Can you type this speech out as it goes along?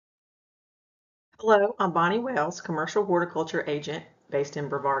Hello, I'm Bonnie Wells, commercial horticulture agent based in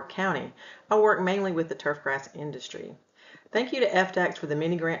Brevard County. I work mainly with the turfgrass industry. Thank you to FDACS for the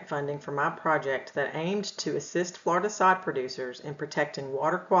mini grant funding for my project that aimed to assist Florida sod producers in protecting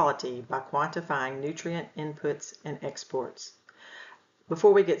water quality by quantifying nutrient inputs and exports.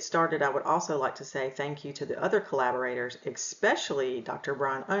 Before we get started, I would also like to say thank you to the other collaborators, especially Dr.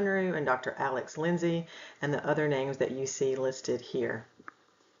 Brian Unruh and Dr. Alex Lindsay, and the other names that you see listed here.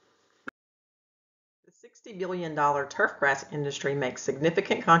 The $60 billion turfgrass industry makes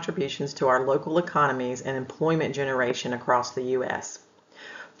significant contributions to our local economies and employment generation across the U.S.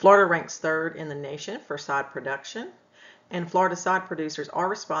 Florida ranks third in the nation for sod production, and Florida sod producers are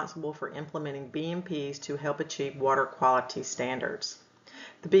responsible for implementing BMPs to help achieve water quality standards.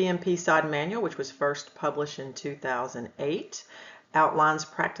 The BMP Sod Manual, which was first published in 2008, outlines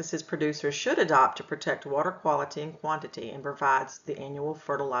practices producers should adopt to protect water quality and quantity and provides the annual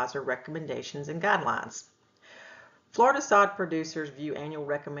fertilizer recommendations and guidelines. Florida sod producers view annual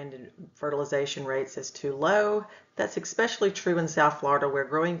recommended fertilization rates as too low. That's especially true in South Florida, where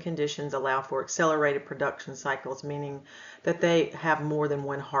growing conditions allow for accelerated production cycles, meaning that they have more than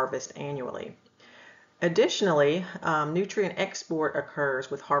one harvest annually. Additionally, nutrient export occurs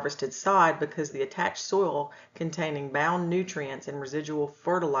with harvested sod because the attached soil containing bound nutrients and residual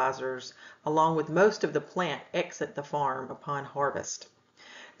fertilizers, along with most of the plant, exit the farm upon harvest.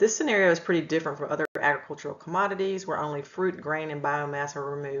 This scenario is pretty different from other agricultural commodities where only fruit, grain, and biomass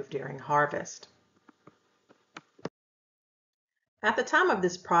are removed during harvest. At the time of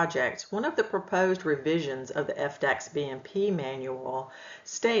this project, one of the proposed revisions of the FDACS BMP manual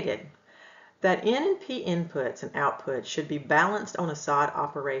stated that N&P inputs and outputs should be balanced on a sod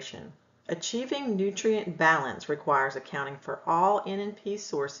operation. Achieving nutrient balance requires accounting for all N&P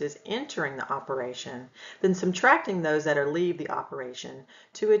sources entering the operation, then subtracting those that leave the operation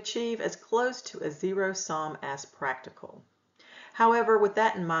to achieve as close to a zero sum as practical. However, with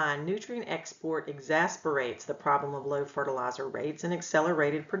that in mind, nutrient export exacerbates the problem of low fertilizer rates and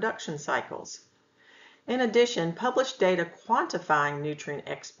accelerated production cycles. In addition, published data quantifying nutrient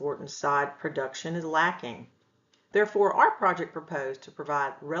export and sod production is lacking. Therefore, our project proposed to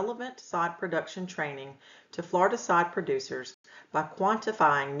provide relevant sod production training to Florida sod producers by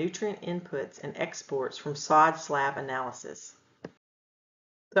quantifying nutrient inputs and exports from sod slab analysis.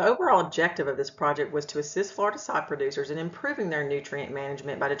 The overall objective of this project was to assist Florida sod producers in improving their nutrient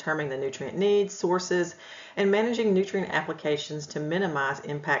management by determining the nutrient needs, sources, and managing nutrient applications to minimize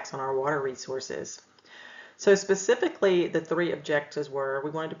impacts on our water resources. So specifically, the three objectives were: we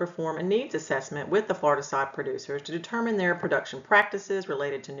wanted to perform a needs assessment with the Florida sod producers to determine their production practices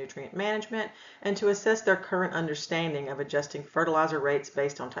related to nutrient management and to assess their current understanding of adjusting fertilizer rates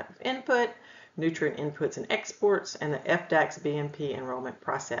based on type of input, nutrient inputs and exports, and the FDACS BMP enrollment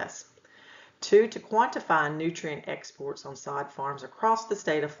process. 2, to quantify nutrient exports on sod farms across the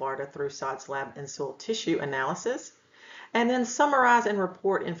state of Florida through sod slab and soil tissue analysis. And then summarize and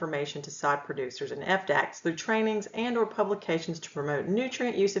report information to sod producers and FDACS through trainings and/or publications to promote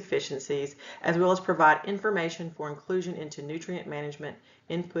nutrient use efficiencies, as well as provide information for inclusion into nutrient management,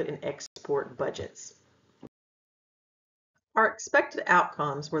 input, and export budgets. Our expected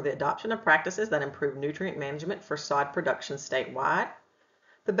outcomes were the adoption of practices that improve nutrient management for sod production statewide.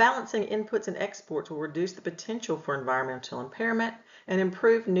 The balancing inputs and exports will reduce the potential for environmental impairment and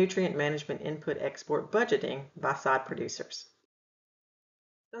improve nutrient management input-export budgeting by sod producers.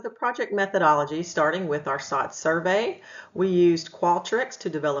 So the project methodology, starting with our sod survey, we used Qualtrics to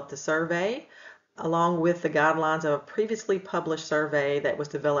develop the survey, along with the guidelines of a previously published survey that was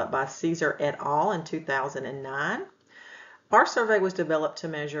developed by Caesar et al. In 2009. Our survey was developed to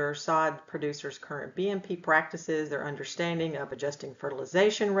measure sod producers' current BMP practices, their understanding of adjusting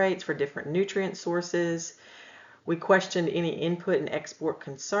fertilization rates for different nutrient sources. We questioned any input and export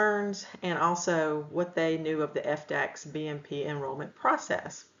concerns, and also what they knew of the FDACS BMP enrollment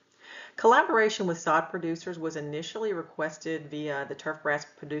process. Collaboration with sod producers was initially requested via the Turfgrass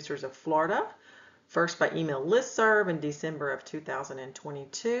Producers of Florida, first by email listserv in December of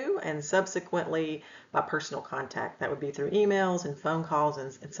 2022, and subsequently by personal contact. That would be through emails and phone calls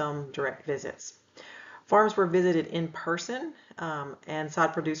and some direct visits. Farms were visited in person, and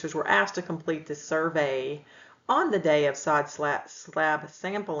sod producers were asked to complete the survey on the day of sod slab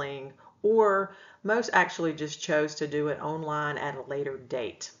sampling, or most actually just chose to do it online at a later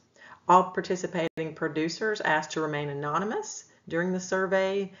date. All participating producers asked to remain anonymous during the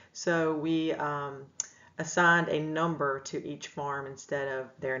survey, so we assigned a number to each farm instead of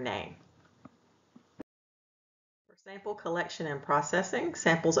their name. For sample collection and processing,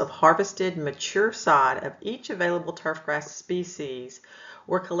 samples of harvested mature sod of each available turfgrass species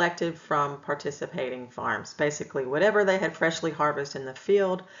were collected from participating farms. Basically, whatever they had freshly harvested in the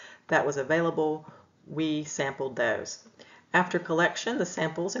field that was available, we sampled those. After collection, the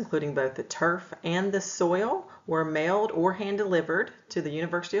samples, including both the turf and the soil, were mailed or hand-delivered to the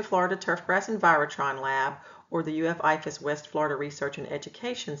University of Florida Turfgrass Envirotron Lab or the IFAS West Florida Research and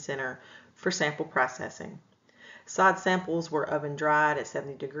Education Center for sample processing. Sod samples were oven-dried at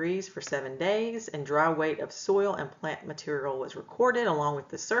 70 degrees for 7 days, and dry weight of soil and plant material was recorded along with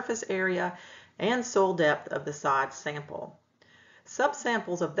the surface area and soil depth of the sod sample.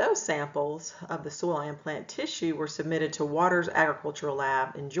 Subsamples of those samples of the soil and plant tissue were submitted to Waters Agricultural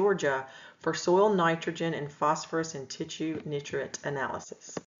Lab in Georgia for soil nitrogen and phosphorus and tissue nutrient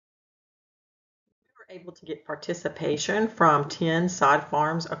analysis. We were able to get participation from 10 sod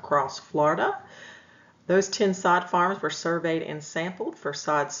farms across Florida. Those 10 sod farms were surveyed and sampled for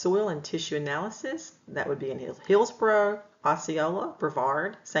sod soil and tissue analysis. That would be in Hillsborough, Osceola,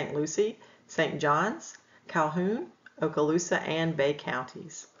 Brevard, St. Lucie, St. Johns, Calhoun, Okaloosa, and Bay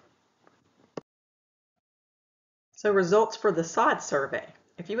counties. So results for the sod survey.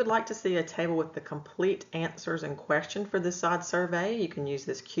 If you would like to see a table with the complete answers and questions for the sod survey, you can use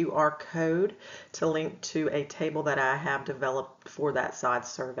this QR code to link to a table that I have developed for that sod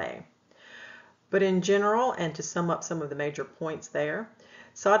survey. But in general, and to sum up some of the major points there,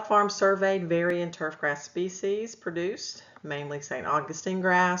 sod farms surveyed vary in turfgrass species produced, mainly St. Augustine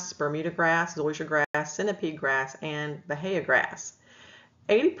grass, Bermuda grass, zoysia grass, centipede grass, and Bahia grass.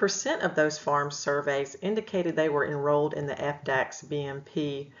 80% of those farm surveys indicated they were enrolled in the FDACS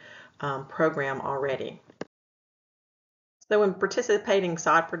BMP program already. So when participating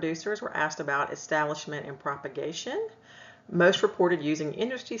sod producers were asked about establishment and propagation, most reported using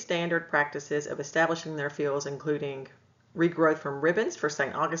industry standard practices of establishing their fields, including regrowth from ribbons for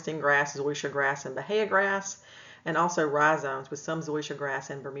St. Augustine grass, zoysia grass, and Bahia grass, and also rhizomes with some zoysia grass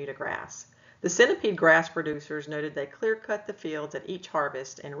and Bermuda grass. The centipede grass producers noted they clear-cut the fields at each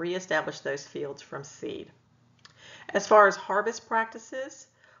harvest and re-established those fields from seed. As far as harvest practices,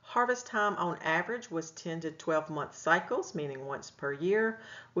 harvest time on average was 10 to 12-month cycles, meaning once per year,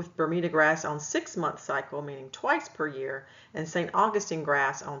 with Bermuda grass on 6-month cycle, meaning twice per year, and St. Augustine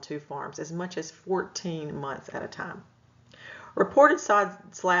grass on 2 farms, as much as 14 months at a time. Reported sod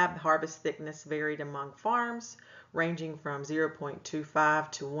slab harvest thickness varied among farms, ranging from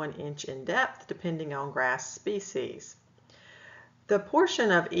 0.25 to 1 inch in depth, depending on grass species. The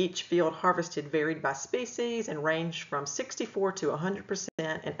portion of each field harvested varied by species and ranged from 64 to 100%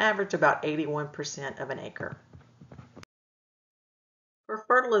 and averaged about 81% of an acre. For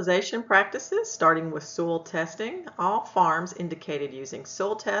fertilization practices, starting with soil testing, all farms indicated using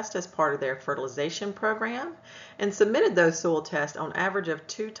soil tests as part of their fertilization program and submitted those soil tests on average of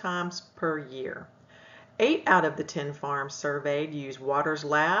 2 times per year. 8 out of the 10 farms surveyed used Waters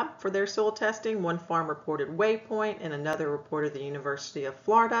Lab for their soil testing. 1 farm reported Waypoint and another reported the University of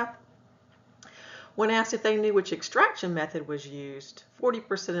Florida. When asked if they knew which extraction method was used,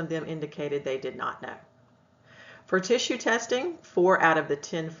 40% of them indicated they did not know. For tissue testing, 4 out of the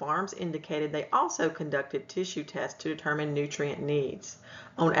 10 farms indicated they also conducted tissue tests to determine nutrient needs,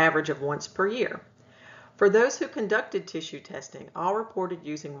 on average of once per year. For those who conducted tissue testing, all reported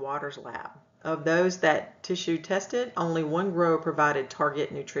using Waters Lab. Of those that tissue tested, only 1 grower provided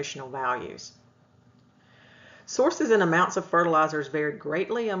target nutritional values. Sources and amounts of fertilizers varied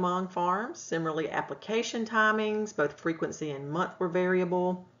greatly among farms. Similarly, application timings, both frequency and month, were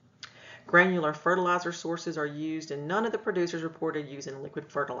variable. Granular fertilizer sources are used, and none of the producers reported using liquid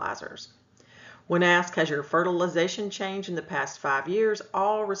fertilizers. When asked, has your fertilization changed in the past 5 years,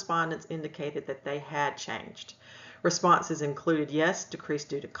 all respondents indicated that they had changed. Responses included yes, decreased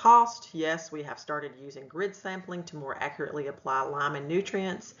due to cost, yes, we have started using grid sampling to more accurately apply lime and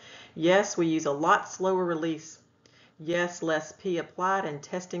nutrients, yes, we use a lot slower release, yes, less P applied and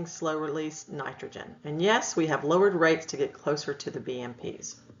testing slow release nitrogen, and yes, we have lowered rates to get closer to the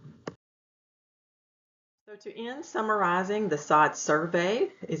BMPs. So to end summarizing the sod survey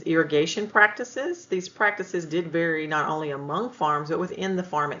is irrigation practices. These practices did vary not only among farms but within the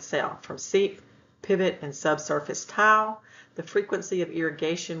farm itself, from seep, pivot, and subsurface tile. The frequency of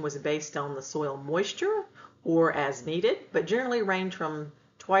irrigation was based on the soil moisture or as needed, but generally ranged from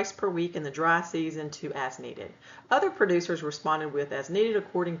twice per week in the dry season to as needed. Other producers responded with as needed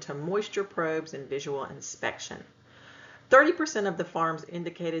according to moisture probes and visual inspection. 30% of the farms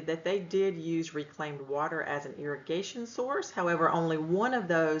indicated that they did use reclaimed water as an irrigation source. However, only 1 of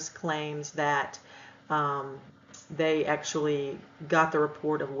those claims that they actually got the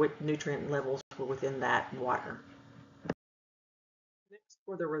report of what nutrient levels were within that water. Next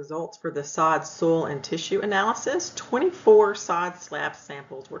For the results for the sod, soil, and tissue analysis, 24 sod slab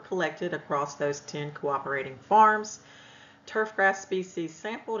samples were collected across those 10 cooperating farms. Turf grass species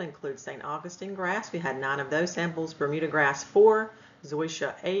sampled include St. Augustine grass. We had 9 of those samples, Bermuda grass 4,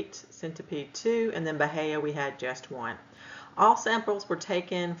 zoysia 8, centipede 2, and then bahia we had just 1. All samples were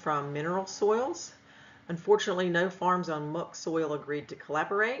taken from mineral soils. Unfortunately, no farms on muck soil agreed to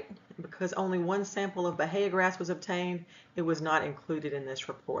collaborate. Because only 1 sample of bahia grass was obtained, it was not included in this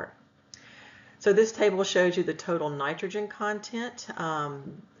report. So this table shows you the total nitrogen content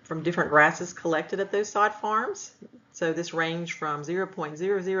from different grasses collected at those sod farms. So this ranged from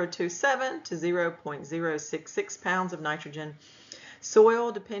 0.0027 to 0.066 pounds of nitrogen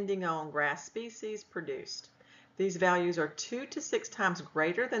soil, depending on grass species produced. These values are 2 to 6 times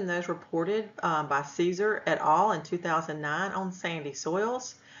greater than those reported by Caesar et al. In 2009 on sandy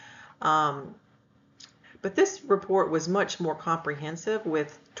soils. But this report was much more comprehensive,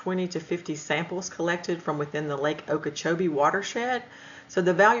 with 20 to 50 samples collected from within the Lake Okeechobee watershed. So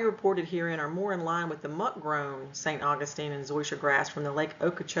the value reported herein are more in line with the muck-grown St. Augustine and zoysia grass from the Lake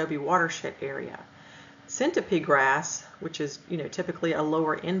Okeechobee watershed area. Centipede grass, which is typically a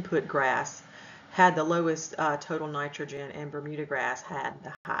lower input grass, had the lowest total nitrogen, and Bermuda grass had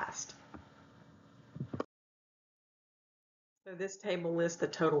the highest. So this table lists the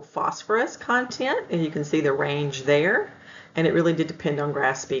total phosphorus content, and you can see the range there, and it really did depend on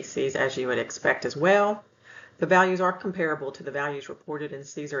grass species, as you would expect as well. The values are comparable to the values reported in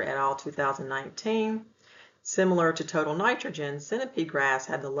Caesar et al. 2019. Similar to total nitrogen, centipede grass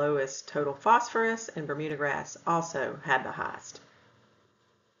had the lowest total phosphorus, and Bermuda grass also had the highest.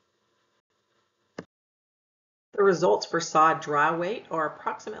 The results for sod dry weight are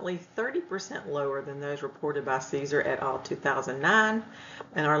approximately 30% lower than those reported by Caesar et al. 2009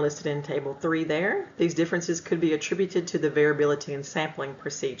 and are listed in Table 3 there. These differences could be attributed to the variability in sampling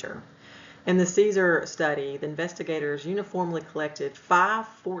procedure. In the Caesar study, the investigators uniformly collected 5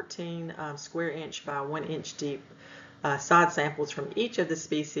 14 square inch by 1 inch deep sod samples from each of the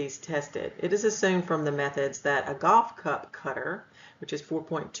species tested. It is assumed from the methods that a golf cup cutter, which is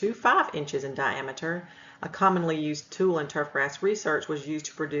 4.25 inches in diameter, a commonly used tool in turfgrass research, was used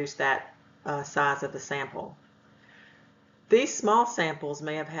to produce that size of the sample. These small samples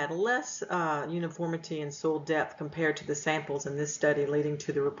may have had less uniformity in soil depth compared to the samples in this study, leading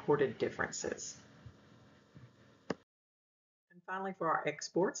to the reported differences. And finally, for our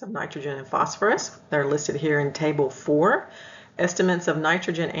exports of nitrogen and phosphorus, they're listed here in Table 4. Estimates of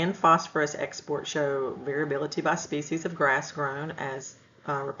nitrogen and phosphorus export show variability by species of grass grown as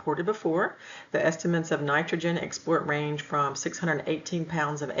reported before. The estimates of nitrogen export range from 618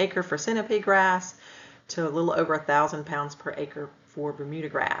 pounds of acre for centipede grass to a little over 1,000 pounds per acre for Bermuda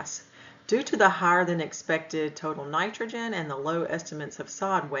grass. Due to the higher than expected total nitrogen and the low estimates of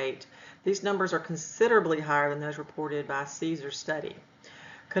sod weight, these numbers are considerably higher than those reported by Caesar's study.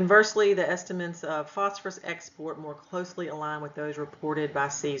 Conversely, the estimates of phosphorus export more closely align with those reported by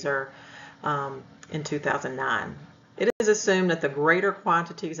Caesar in 2009. It is assumed that the greater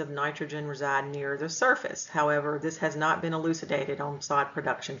quantities of nitrogen reside near the surface. However, this has not been elucidated on sod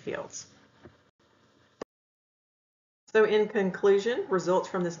production fields. So in conclusion, results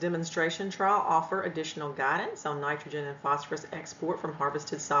from this demonstration trial offer additional guidance on nitrogen and phosphorus export from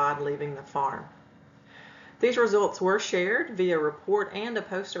harvested sod leaving the farm. These results were shared via report and a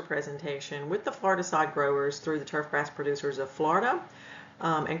poster presentation with the Florida sod growers through the Turfgrass Producers of Florida.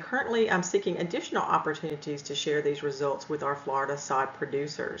 And currently I'm seeking additional opportunities to share these results with our Florida sod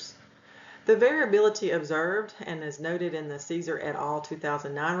producers. The variability observed, and as noted in the Caesar et al.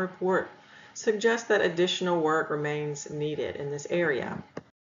 2009 report, suggests that additional work remains needed in this area.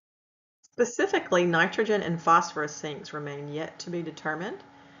 Specifically, nitrogen and phosphorus sinks remain yet to be determined.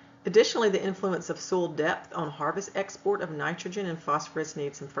 Additionally, the influence of soil depth on harvest export of nitrogen and phosphorus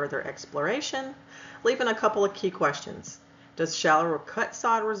needs some further exploration, leaving a couple of key questions. Does shallower cut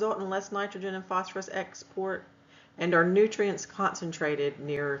sod result in less nitrogen and phosphorus export? And are nutrients concentrated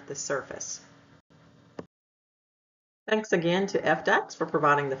near the surface? Thanks again to FDACS for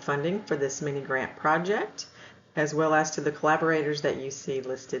providing the funding for this mini grant project, as well as to the collaborators that you see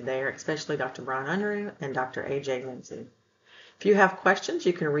listed there, especially Dr. Brian Unruh and Dr. A.J. Lindsay. If you have questions,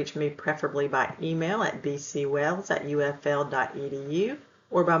 you can reach me preferably by email at bcwells@ufl.edu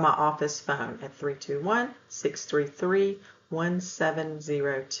or by my office phone at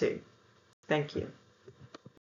 321-633-1702. Thank you.